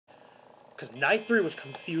Because night 3 was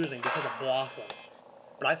confusing because of Blossom.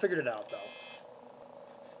 But I figured it out, though.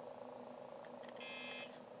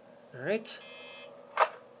 Alright.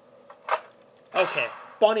 Okay,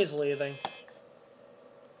 Bunny's leaving.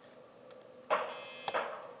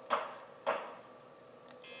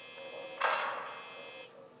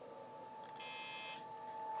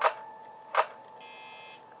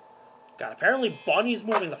 God, apparently Bunny's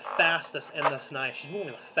moving the fastest in this night. She's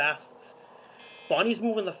moving the fastest. Bunny's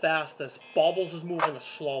moving the fastest. Bubbles is moving the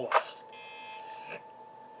slowest.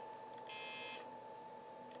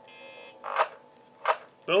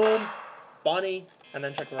 Boom, Bunny, and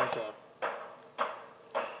then check the right door.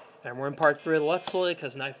 And we're in part 3 of the Let's Play,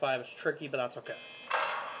 because Night 5 is tricky, but that's okay.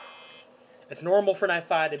 It's normal for Night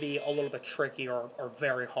 5 to be a little bit tricky or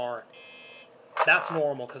very hard. That's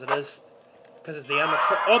normal, because it's the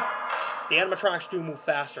animatronics. Oh! The animatronics do move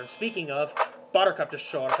faster. And speaking of, Buttercup just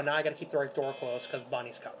showed up, and now I gotta keep the right door closed, because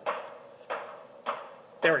Bunny's coming.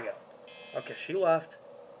 There we go. Okay, she left.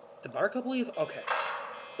 Did Buttercup leave? Okay.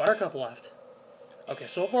 Buttercup left. Okay,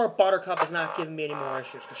 so far Buttercup is not giving me any more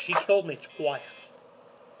issues, because she killed me twice.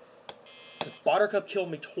 Buttercup killed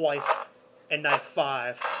me twice in Night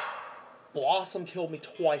 5. Blossom killed me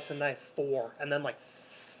twice in Night 4, and then like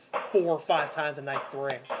 4 or 5 times in Night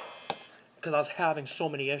 3. Because I was having so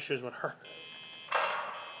many issues with her.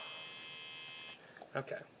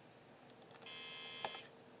 Okay.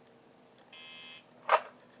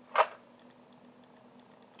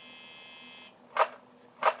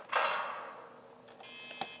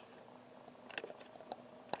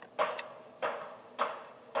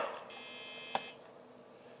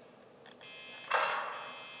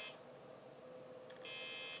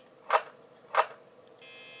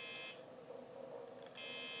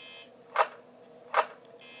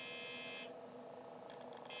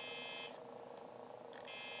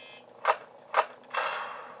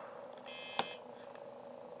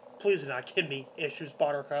 Please do not give me issues,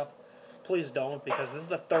 Buttercup. Please don't, because this is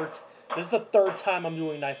the third time I'm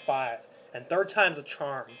doing Night 5. And third time's a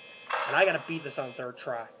charm. And I gotta beat this on the third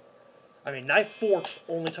try. I mean, Night 4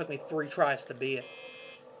 only took me 3 tries to beat it.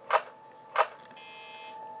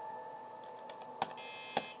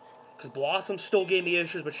 Because Blossom still gave me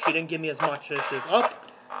issues, but she didn't give me as much issues. Oh!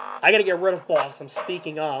 I gotta get rid of Blossom,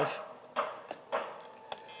 speaking of.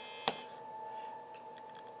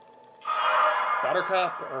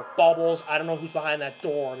 Buttercup or Bubbles, I don't know who's behind that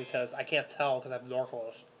door because I can't tell because I have the door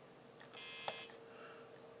closed.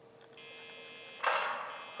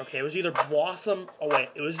 Okay, it was either Blossom. Oh wait,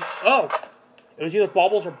 it was either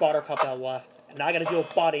Bubbles or Buttercup that left. And now I gotta deal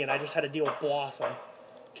with Bunny, and I just had to deal with Blossom.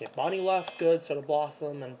 Okay, Bunny left, good, so did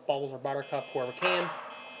Blossom, and Bubbles or Buttercup, whoever came.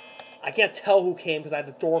 I can't tell who came because I had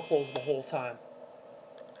the door closed the whole time.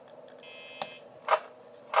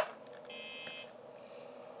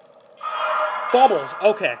 Bubbles,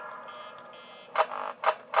 okay.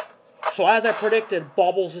 So as I predicted,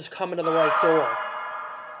 Bubbles is coming to the right door.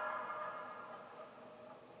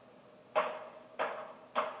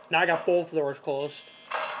 Now I got both doors closed.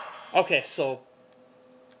 Okay, so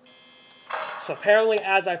apparently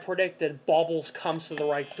as I predicted, Bubbles comes to the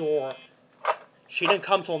right door. She didn't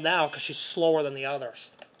come till now because she's slower than the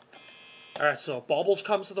others. Alright, so Bubbles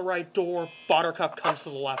comes to the right door, Buttercup comes to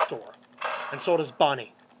the left door. And so does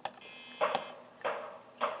Bunny.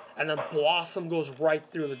 And then Blossom goes right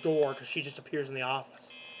through the door because she just appears in the office.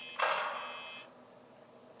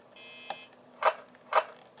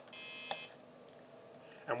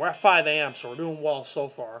 And we're at 5 a.m., so we're doing well so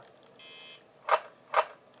far.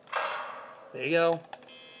 There you go.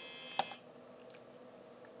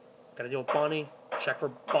 Gotta deal with Bunny. Check for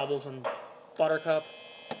Bubbles and Buttercup.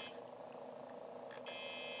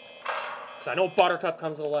 Because I know Buttercup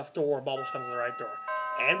comes to the left door, Bubbles comes to the right door.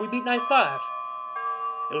 And we beat Night 5.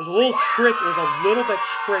 It was a little tricky. It was a little bit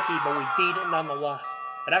tricky, but we beat it nonetheless.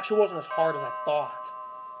 It actually wasn't as hard as I thought.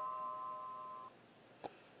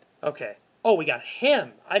 Okay. Oh, we got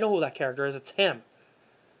him. I know who that character is. It's him.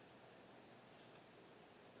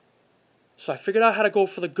 So I figured out how to go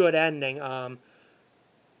for the good ending. I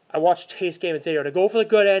watched Taste Game's video. To go for the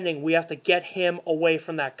good ending, we have to get him away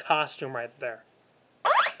from that costume right there.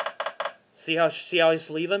 See how he's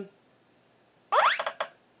leaving?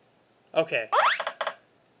 Okay.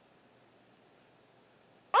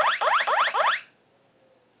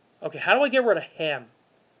 Okay, how do I get rid of him?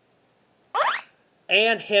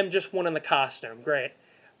 And him just winning the costume. Great.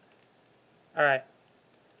 Alright.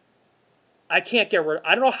 I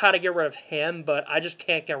don't know how to get rid of him, but I just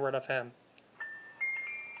can't get rid of him.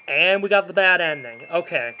 And we got the bad ending.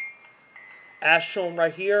 Okay. As shown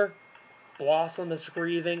right here, Blossom is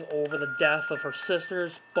grieving over the death of her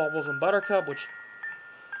sisters, Bubbles and Buttercup, which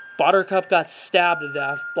Buttercup got stabbed to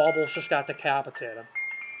death. Bubbles just got decapitated.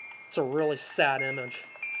 It's a really sad image.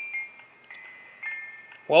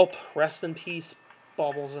 Well, rest in peace,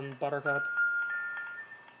 Bubbles and Buttercup.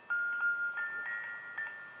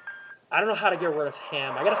 I don't know how to get rid of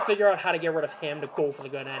him. I gotta figure out how to get rid of him to go for the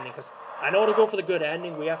good ending. Because I know to go for the good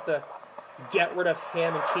ending, we have to get rid of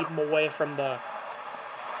him and keep him away from the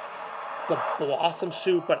Blossom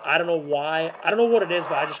suit. But I don't know why. I don't know what it is,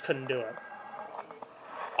 but I just couldn't do it.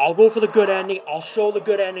 I'll go for the good ending. I'll show the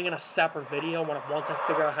good ending in a separate video once I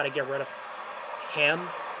figure out how to get rid of him,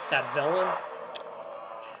 that villain.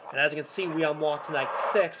 And as you can see, we unlocked Night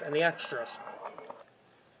 6 and the extras.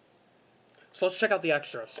 So let's check out the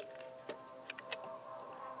extras.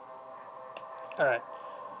 Alright.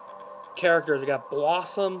 Characters, we got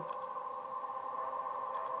Blossom.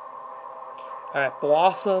 Alright,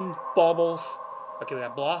 Blossom, Bubbles. Okay, we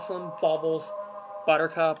got Blossom, Bubbles,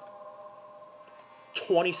 Buttercup,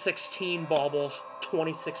 2016 Bubbles,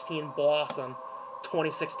 2016 Blossom,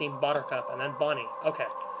 2016 Buttercup, and then Bunny. Okay.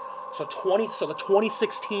 So the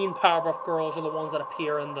 2016 Powerpuff Girls are the ones that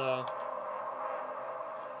appear in the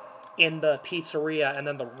pizzeria, and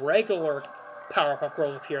then the regular Powerpuff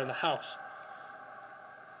Girls appear in the house.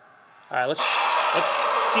 Alright, let's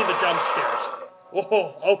see the jump scares.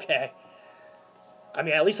 Whoa, okay. I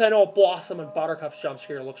mean, at least I know what Blossom and Buttercup's jump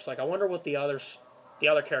scare looks like. I wonder what the other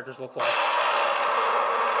characters look like.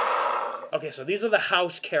 Okay, so these are the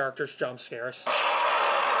house characters' jump scares.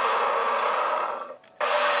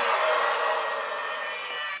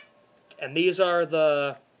 And these are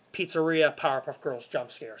the pizzeria Powerpuff Girls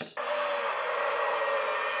jump scares.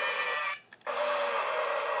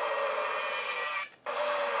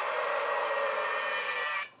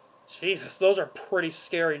 Jesus, those are pretty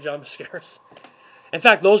scary jump scares. In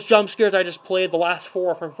fact, those jump scares I just played, the last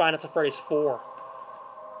 4 from Five Nights at Freddy's 4.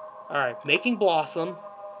 Alright, making Blossom.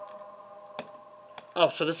 Oh,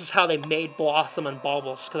 so this is how they made Blossom and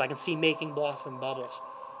Bubbles, because I can see making Blossom and Bubbles.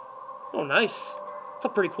 Oh, nice. That's a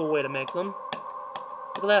pretty cool way to make them.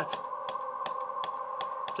 Look at that.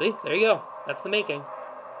 See? There you go. That's the making.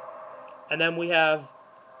 And then we have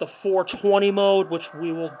the 420 mode, which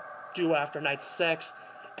we will do after Night 6.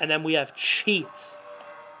 And then we have cheats.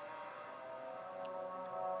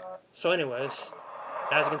 So anyways,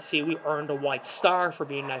 as you can see, we earned a white star for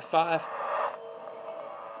being Night 5.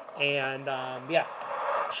 And, yeah.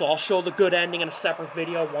 So I'll show the good ending in a separate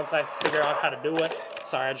video once I figure out how to do it.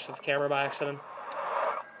 Sorry, I just hit the camera by accident.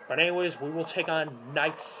 But anyways, we will take on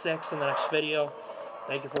Night 6 in the next video.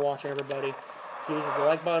 Thank you for watching, everybody. Please hit the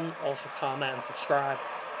like button, also comment and subscribe.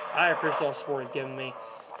 I appreciate all the support you've given me.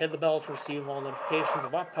 Hit the bell to receive all notifications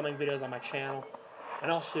of upcoming videos on my channel.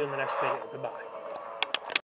 And I'll see you in the next video. Goodbye.